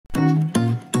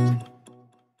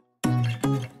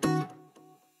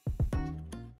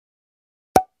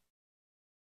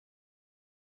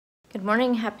Good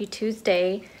morning, happy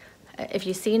Tuesday. If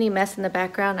you see any mess in the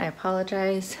background, I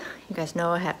apologize. You guys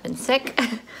know I have been sick.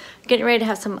 Getting ready to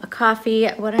have some coffee.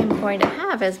 What I'm going to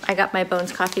have is, I got my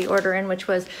Bones coffee order in, which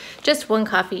was just one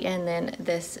coffee and then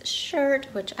this shirt,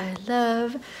 which I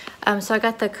love. So I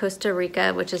got the Costa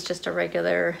Rica, which is just a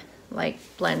regular like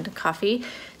blend coffee.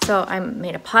 So I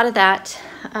made a pot of that.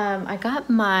 I got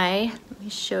my, let me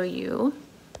show you,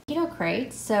 keto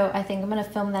crate. So I think I'm gonna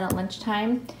film that at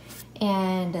lunchtime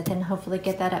and then hopefully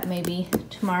get that up maybe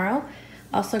tomorrow.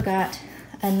 Also got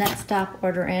a Nut Stop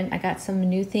order in. I got some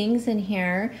new things in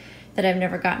here that I've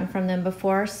never gotten from them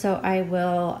before, so I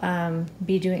will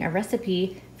be doing a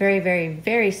recipe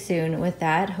very soon with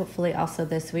that, hopefully also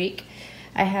this week.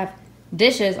 I have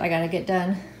dishes I gotta get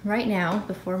done right now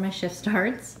before my shift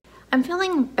starts. I'm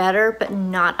feeling better, but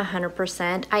not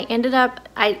 100%.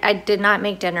 I did not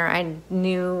make dinner. I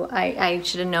knew I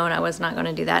should have known I was not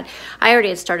gonna do that. I already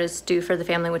had started stew for the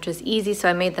family, which was easy, so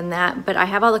I made them that, but I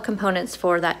have all the components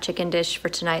for that chicken dish for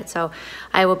tonight, so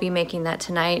I will be making that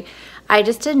tonight. I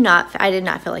did not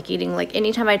feel like eating. Like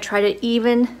anytime I tried to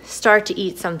even start to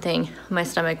eat something, my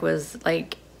stomach was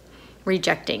like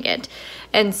rejecting it.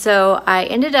 And so I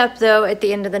ended up though, at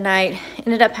the end of the night,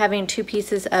 ended up having 2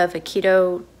 pieces of a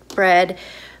keto bread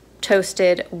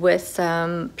toasted with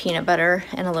some peanut butter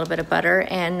and a little bit of butter,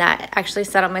 and that actually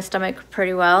sat on my stomach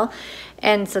pretty well.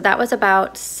 And so that was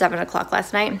about 7 o'clock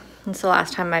last night. And so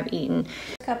last time I've eaten.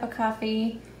 Cup of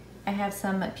coffee, I have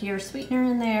some pure sweetener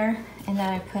in there, and then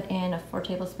I put in 4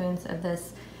 tablespoons of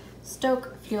this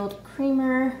Stoke Fueled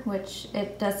Creamer, which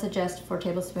it does suggest 4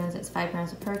 tablespoons. It's 5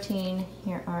 grams of protein.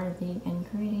 Here are the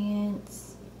ingredients.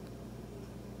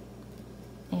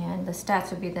 And the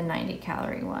stats would be the 90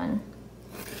 calorie one.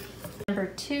 Number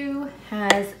 2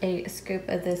 has a scoop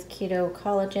of this keto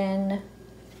collagen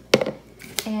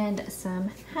and some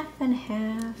half and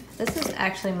half. This is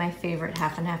actually my favorite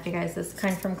half and half, you guys. This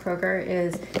kind from Kroger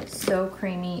is so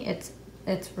creamy. It's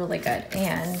really good,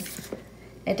 and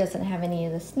it doesn't have any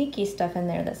of the sneaky stuff in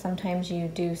there that sometimes you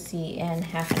do see in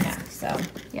half and half. So,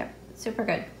 yep, super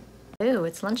good. Ooh,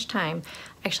 it's lunchtime.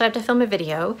 Actually, I have to film a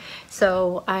video,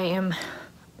 so I am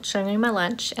showing you my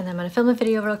lunch, and then I'm gonna film a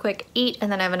video real quick, eat,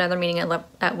 and then I have another meeting at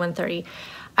 1:30.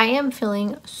 I am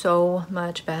feeling so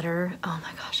much better. Oh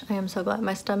my gosh, I am so glad.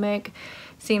 My stomach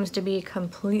seems to be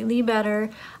completely better.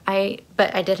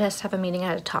 But I did have a meeting. I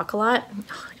had to talk a lot.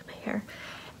 Oh, look at my hair.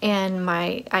 And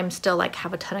I'm still like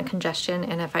have a ton of congestion,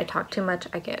 and if I talk too much,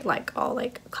 I get like all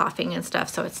like coughing and stuff.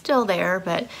 So it's still there,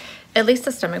 but at least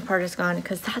the stomach part is gone,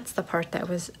 because that's the part that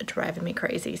was driving me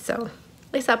crazy. So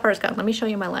at least that part's gone. Let me show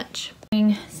you my lunch.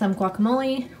 Some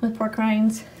guacamole with pork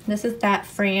rinds. This is that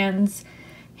Fran's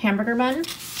hamburger bun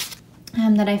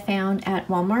that I found at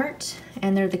Walmart,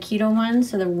 and they're the keto ones,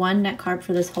 so they're 1 net carb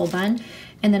for this whole bun.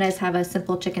 And then I just have a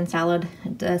simple chicken salad.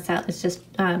 The salad is just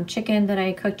chicken that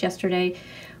I cooked yesterday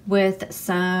with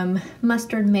some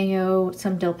mustard, mayo,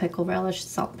 some dill pickle relish,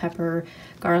 salt, pepper,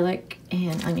 garlic,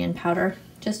 and onion powder.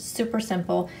 Just super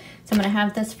simple. So I'm gonna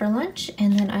have this for lunch,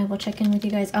 and then I will check in with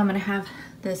you guys. Oh, I'm gonna have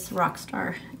this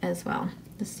Rockstar as well.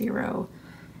 The Zero,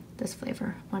 this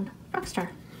flavor one, Rockstar.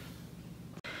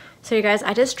 So you guys,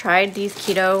 I just tried these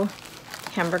keto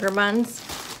hamburger buns.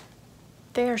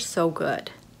 They are so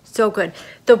good, so good.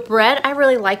 The bread I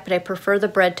really like, but I prefer the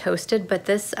bread toasted. But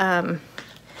this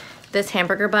this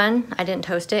hamburger bun, I didn't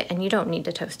toast it, and you don't need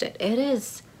to toast it. It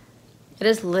is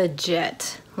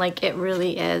legit. Like, it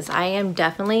really is. I am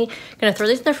definitely gonna throw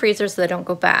these in the freezer so they don't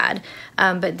go bad.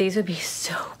 But these would be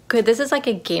so good. This is like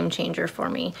a game changer for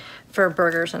me for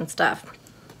burgers and stuff.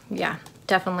 Yeah,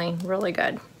 definitely really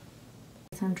good.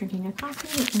 So I'm drinking a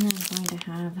coffee, and then I'm going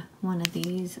to have one of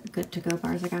these good to go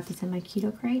bars. I got this in my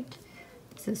keto crate.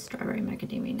 This is strawberry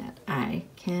macadamia nut. I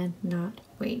cannot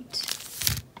wait.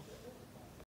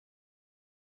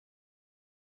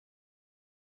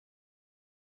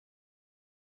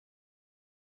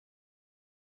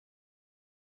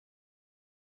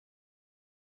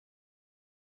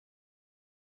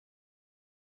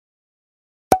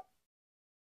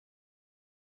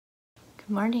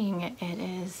 Good morning. It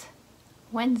is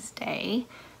Wednesday.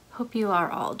 Hope you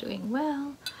are all doing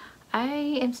well. I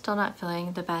am still not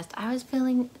feeling the best. I was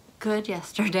feeling good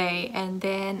yesterday, and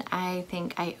then I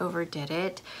think I overdid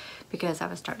it because I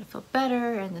was starting to feel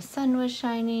better, and the sun was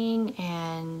shining,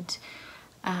 and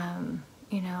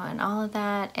you know, and all of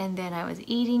that. And then I was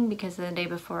eating because the day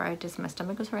before my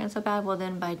stomach was hurting so bad. Well,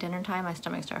 then by dinner time my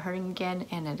stomach started hurting again,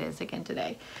 and it is again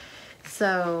today.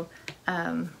 So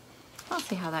I'll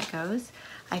see how that goes.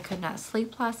 I could not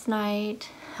sleep last night,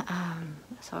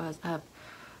 so I was up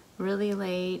really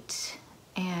late,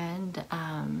 and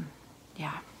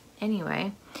yeah,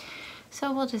 anyway,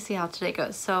 So we'll just see how today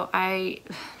goes. So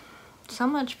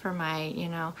much for my, you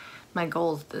know, my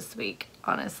goals this week,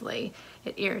 honestly.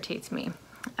 It irritates me.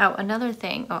 Oh, another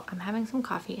thing. Oh, I'm having some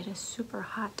coffee. It is super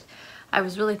hot. I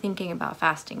was really thinking about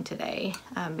fasting today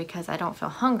because I don't feel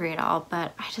hungry at all,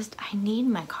 but I need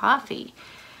my coffee.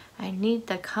 I need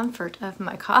the comfort of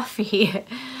my coffee,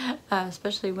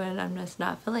 especially when I'm just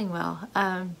not feeling well.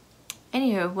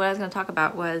 Anywho, what I was going to talk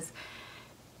about was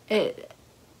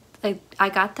I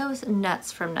got those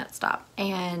nuts from Nutstop,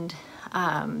 and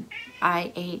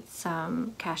I ate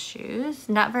some cashews,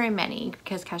 not very many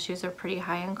because cashews are pretty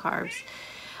high in carbs.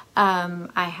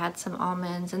 I had some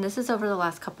almonds, and this is over the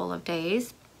last couple of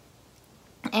days.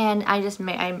 And I just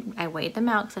I weighed them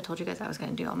out because I told you guys I was going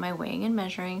to do all my weighing and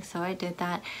measuring, so I did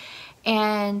that.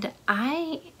 And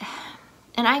I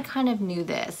kind of knew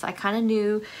this. I kind of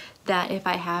knew that if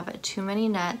I have too many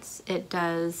nuts, it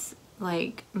does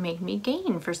like make me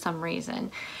gain for some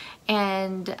reason.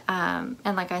 And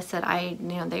like I said,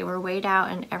 they were weighed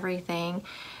out and everything,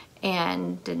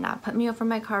 and did not put me over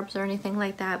my carbs or anything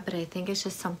like that, but I think it's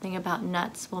just something about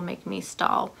nuts will make me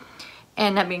stall.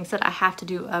 And that being said, I have to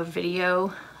do a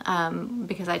video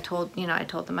because I told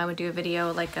them I would do a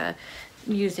video like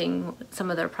using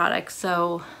some of their products.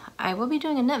 So I will be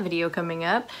doing a nut video coming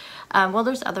up. Well,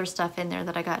 there's other stuff in there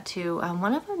that I got too.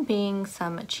 One of them being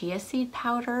some chia seed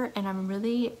powder, and I'm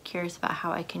really curious about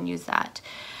how I can use that.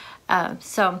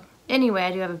 So anyway,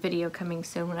 I do have a video coming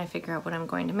soon when I figure out what I'm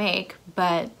going to make,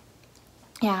 but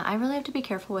yeah, I really have to be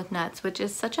careful with nuts, which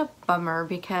is such a bummer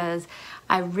because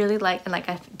I really like, and like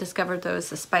I discovered those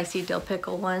spicy dill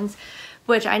pickle ones,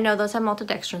 which I know those have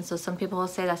maltodextrin, so some people will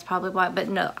say that's probably why, but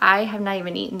no, I have not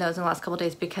even eaten those in the last couple of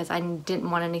days because I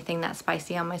didn't want anything that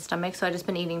spicy on my stomach, so I just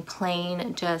been eating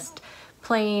just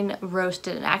plain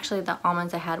roasted, and actually the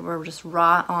almonds I had were just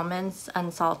raw almonds,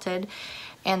 unsalted,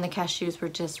 and the cashews were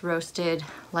just roasted,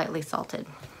 lightly salted.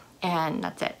 And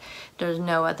that's it. There's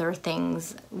no other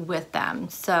things with them.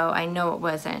 So I know it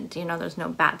wasn't, there's no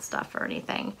bad stuff or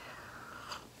anything.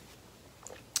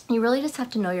 You really just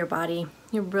have to know your body.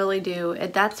 You really do.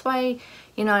 That's why,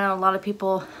 I know a lot of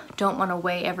people don't want to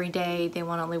weigh every day. They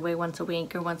want to only weigh once a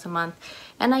week or once a month.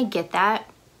 And I get that.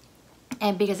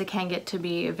 And because it can get to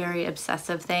be a very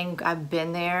obsessive thing. I've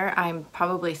been there. I'm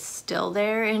probably still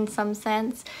there in some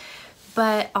sense.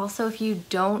 But also if you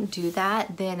don't do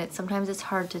that, then sometimes it's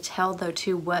hard to tell though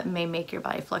too what may make your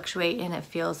body fluctuate, and it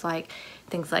feels like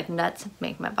things like nuts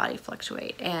make my body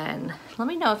fluctuate. And let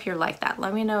me know if you're like that.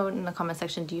 Let me know in the comment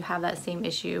section, do you have that same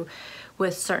issue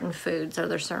with certain foods? Are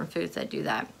there certain foods that do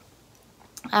that?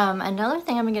 Another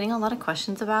thing I've been getting a lot of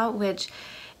questions about, which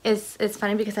it's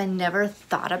funny because I never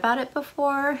thought about it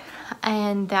before,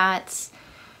 and that's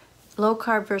low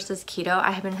carb versus keto.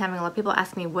 I have been having a lot of people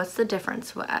ask me, what's the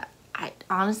difference? I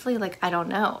honestly, I don't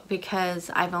know,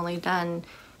 because I've only done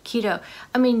keto.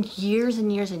 I mean, years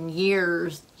and years and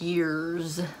years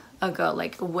ago,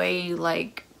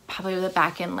 probably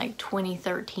back in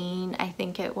 2013, I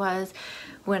think it was,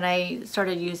 when I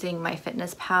started using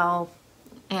MyFitnessPal,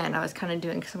 and I was kind of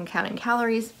doing some counting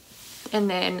calories. And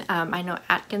then I know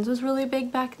Atkins was really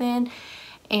big back then.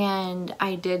 And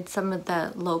I did some of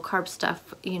the low carb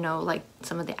stuff, like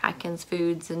some of the Atkins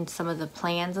foods and some of the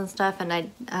plans and stuff. And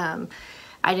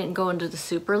I didn't go into the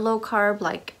super low carb,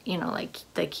 like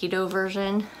the keto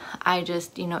version. I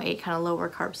just, ate kind of lower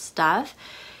carb stuff.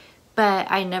 But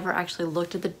I never actually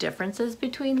looked at the differences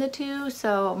between the two.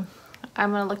 So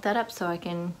I'm going to look that up so I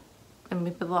can, and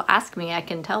when people ask me, I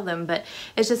can tell them. But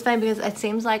it's just funny because it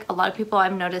seems like a lot of people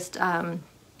I've noticed,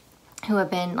 who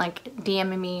have been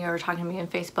DMing me or talking to me on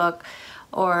Facebook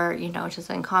or,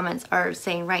 just in comments, are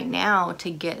saying right now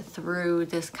to get through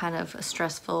this kind of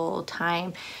stressful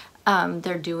time,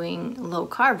 they're doing low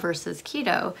carb versus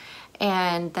keto.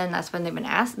 And then that's when they've been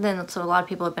asked, so a lot of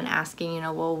people have been asking,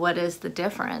 well, what is the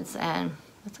difference? And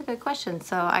that's a good question.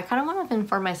 So I kind of want to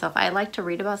inform myself. I like to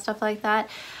read about stuff like that.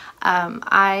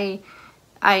 I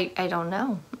don't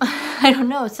know. I don't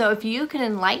know. So if you can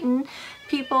enlighten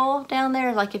people down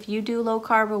there, if you do low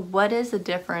carb, what is the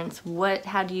difference?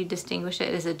 How do you distinguish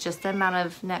it? Is it just the amount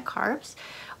of net carbs,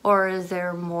 or is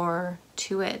there more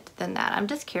to it than that? I'm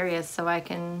just curious so I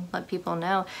can let people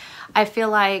know. I feel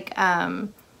like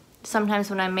sometimes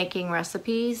when I'm making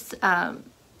recipes,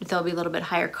 they'll be a little bit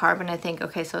higher carb, and I think,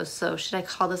 okay, so should I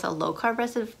call this a low carb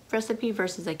recipe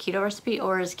versus a keto recipe,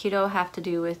 or does keto have to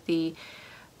do with the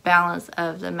balance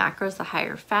of the macros, the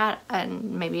higher fat,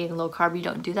 and maybe in low carb you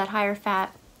don't do that higher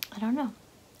fat? I don't know.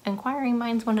 Inquiring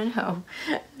minds want to know.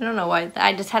 I don't know why.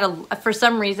 I just had for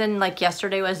some reason,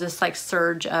 yesterday was this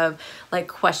surge of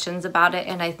questions about it,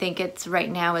 and I think it's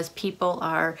right now as people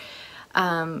are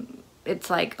it's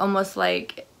like almost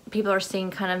like people are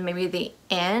seeing kind of maybe the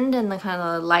end and the kind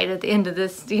of light at the end of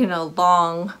this, you know,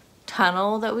 long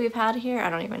tunnel that we've had here. I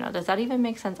don't even know. Does that even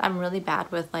make sense? I'm really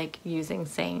bad with like using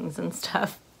sayings and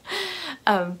stuff.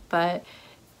 But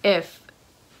if,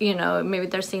 you know, maybe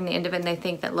they're seeing the end of it and they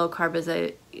think that low carb is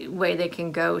a way they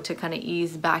can go to kind of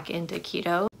ease back into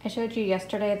keto. I showed you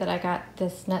yesterday that I got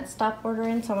this nut stop order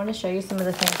in, so I want to show you some of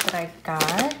the things that I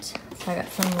got. So I got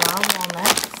some raw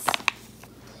walnuts.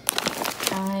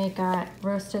 I got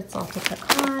roasted salted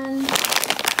pecan,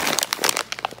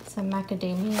 some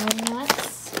macadamia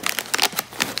nuts.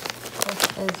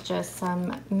 This is just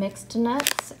some mixed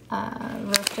nuts,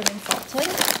 roasted and salted.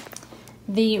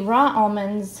 The raw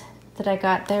almonds that I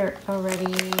got, they're already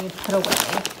put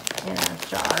away in a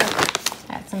jar.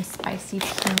 I got some spicy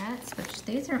peanuts, which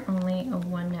these are only a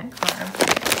 1 net carb.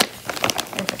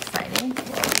 That's exciting.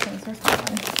 Whoa, things are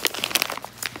falling.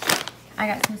 I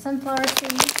got some sunflower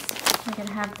seeds. I can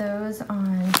have those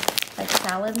on like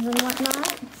salads and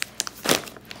whatnot.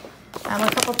 A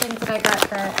couple things that I got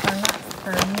that are not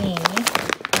for me.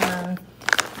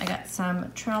 I got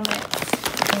some trail mix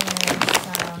and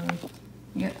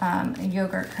some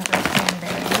yogurt covered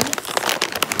cranberries.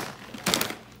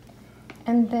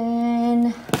 And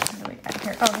then, what do we got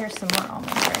here? Oh, here's some more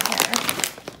almonds right here.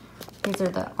 These are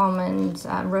the almonds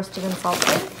roasted and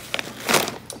salted.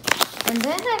 And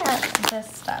then I got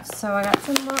this stuff. So I got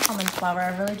some more almond flour.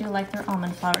 I really do like their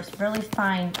almond flour. It's really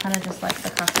fine, kind of just like the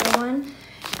Costco one.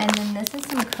 And then this is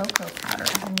some cocoa powder.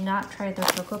 I have not tried their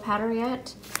cocoa powder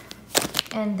yet.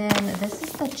 And then this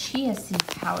is the chia seed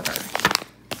powder.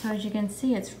 So as you can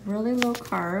see, it's really low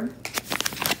carb.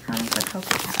 How is the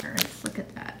cocoa powder? Look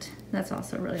at that. That's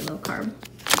also really low carb.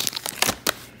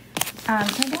 So I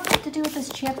don't know what to do with this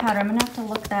chia powder. I'm gonna have to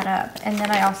look that up. And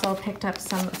then I also picked up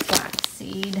some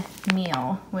flaxseed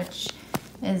meal, which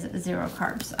is 0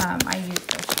 carbs. I use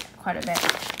this quite a bit.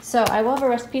 So I will have a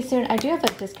recipe soon. I do have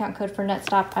a discount code for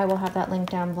Nutstop. I will have that link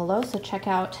down below, so check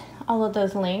out all of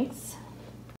those links.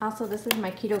 Also, this is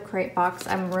my Keto Crate box.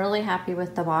 I'm really happy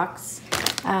with the box.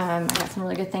 I got some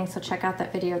really good things, so check out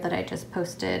that video that I just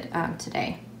posted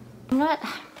today.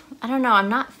 I don't know, I'm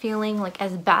not feeling like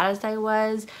as bad as I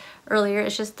was earlier.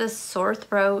 It's just this sore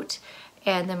throat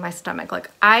and then my stomach. Like,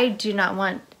 I do not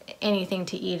want anything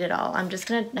to eat at all. I'm just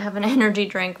gonna have an energy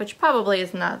drink, which probably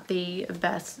is not the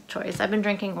best choice. I've been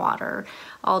drinking water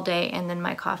all day and then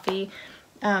my coffee,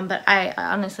 but I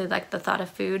honestly like the thought of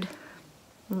food.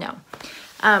 No.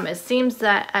 It seems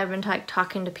that I've been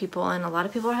talking to people and a lot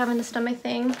of people are having the stomach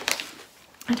thing.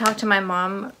 I talked to my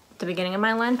mom at the beginning of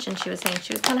my lunch and she was saying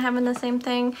she was kind of having the same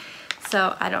thing.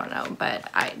 So I don't know, but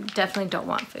I definitely don't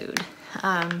want food.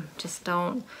 Just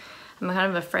don't, I'm kind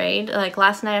of afraid. Like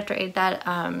last night after I ate that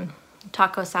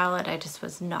taco salad, I just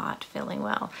was not feeling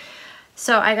well.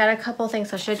 So I got a couple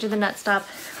things. I showed you the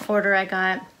Nutstop order I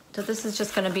got. So this is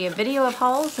just gonna be a video of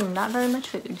hauls and not very much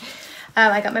food.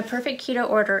 I got my Perfect Keto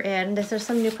order in. These are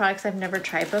some new products I've never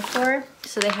tried before.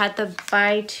 So they had the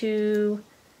buy two,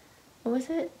 what was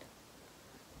it?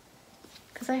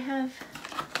 Because I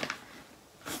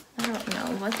don't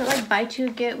know, was it like buy two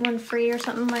get one free or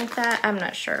something like that? I'm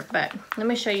not sure, but let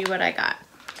me show you what I got.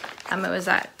 It was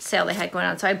that sale they had going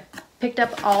on. So I picked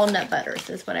up all nut butters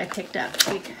is what I picked up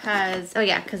because, oh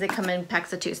yeah, because they come in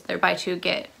packs of 2, so they're buy 2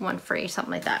 get 1 free,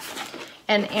 something like that.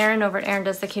 And Erin over at Erin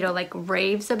Does the Keto like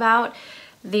raves about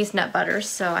these nut butters,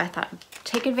 so I thought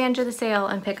take advantage of the sale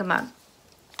and pick them up.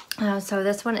 So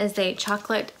this one is a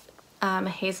chocolate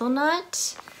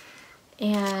hazelnut,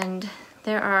 and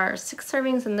there are 6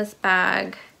 servings in this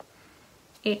bag.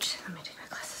 Each, let me take my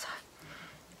glasses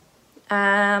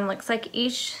off. Looks like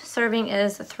each serving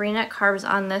is 3 net carbs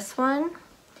on this one,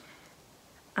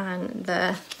 on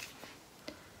the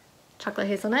chocolate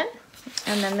hazelnut.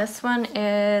 And then this one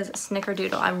is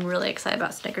Snickerdoodle. I'm really excited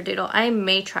about Snickerdoodle. I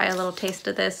may try a little taste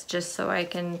of this just so I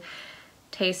can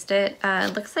taste it.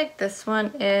 It looks like this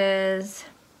one is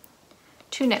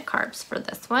 2 net carbs for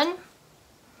this one.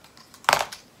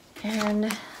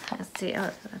 And let's see.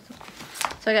 Oh,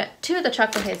 so I got 2 of the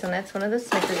chocolate hazelnuts, 1 of the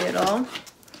Snickerdoodle.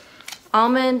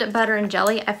 Almond butter and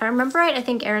jelly. If I remember right, I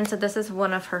think Erin said this is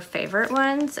one of her favorite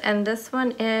ones. And this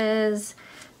one is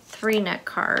 3 net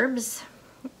carbs.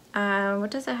 What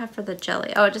does it have for the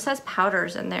jelly? Oh, it just has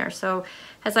powders in there. So it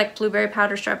has like blueberry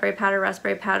powder, strawberry powder,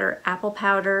 raspberry powder, apple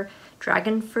powder,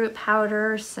 dragon fruit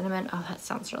powder, cinnamon. Oh, that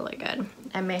sounds really good.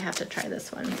 I may have to try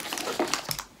this one.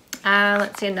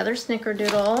 Let's see, another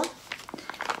Snickerdoodle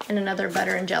and another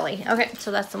butter and jelly. Okay,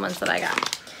 so that's the ones that I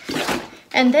got.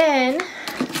 And then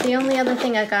the only other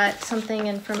thing, I got something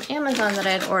in from Amazon that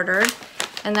I had ordered,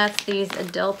 and that's these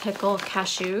dill pickle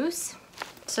cashews.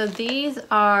 So these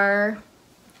are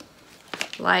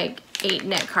like 8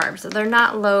 net carbs. So they're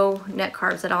not low net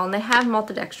carbs at all. And they have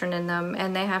maltodextrin in them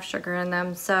and they have sugar in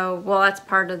them. So, well, that's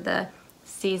part of the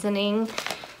seasoning.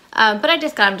 But I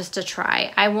just got them just to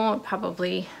try. I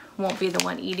probably won't be the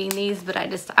one eating these, but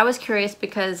I was curious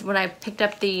because when I picked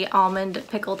up the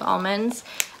pickled almonds,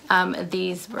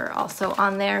 these were also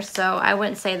on there. So I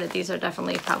wouldn't say that these are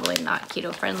definitely probably not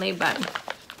keto friendly, but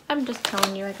I'm just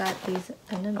telling you I got these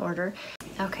in an order.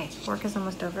 Okay, work is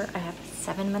almost over. I have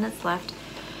 7 minutes left.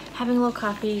 Having a little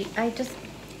coffee. I just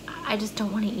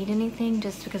don't want to eat anything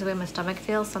just because of the way my stomach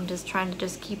feels. So I'm just trying to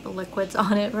just keep liquids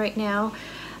on it right now.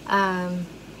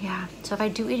 Yeah, so if I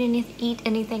do eat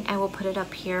anything, I will put it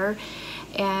up here,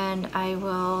 and I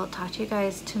will talk to you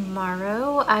guys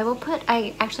tomorrow.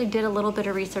 I actually did a little bit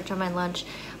of research on my lunch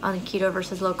on keto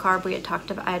versus low carb.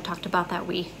 I had talked about that.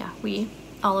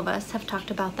 All of us have talked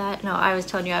about that. No, I was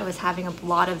telling you I was having a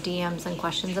lot of DMs and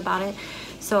questions about it.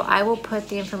 So I will put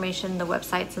the information, the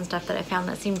websites and stuff that I found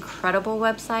that seem credible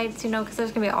websites, you know, because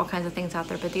there's gonna be all kinds of things out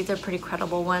there, but these are pretty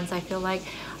credible ones. I feel like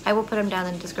I will put them down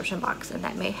in the description box, and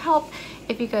that may help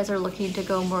if you guys are looking to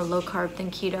go more low carb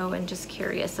than keto and just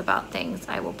curious about things.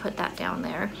 I will put that down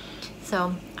there.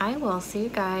 So I will see you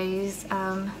guys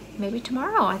maybe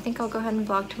tomorrow. I think I'll go ahead and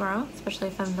vlog tomorrow, especially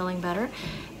if I'm feeling better,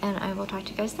 and I will talk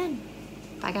to you guys then.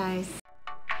 Bye guys.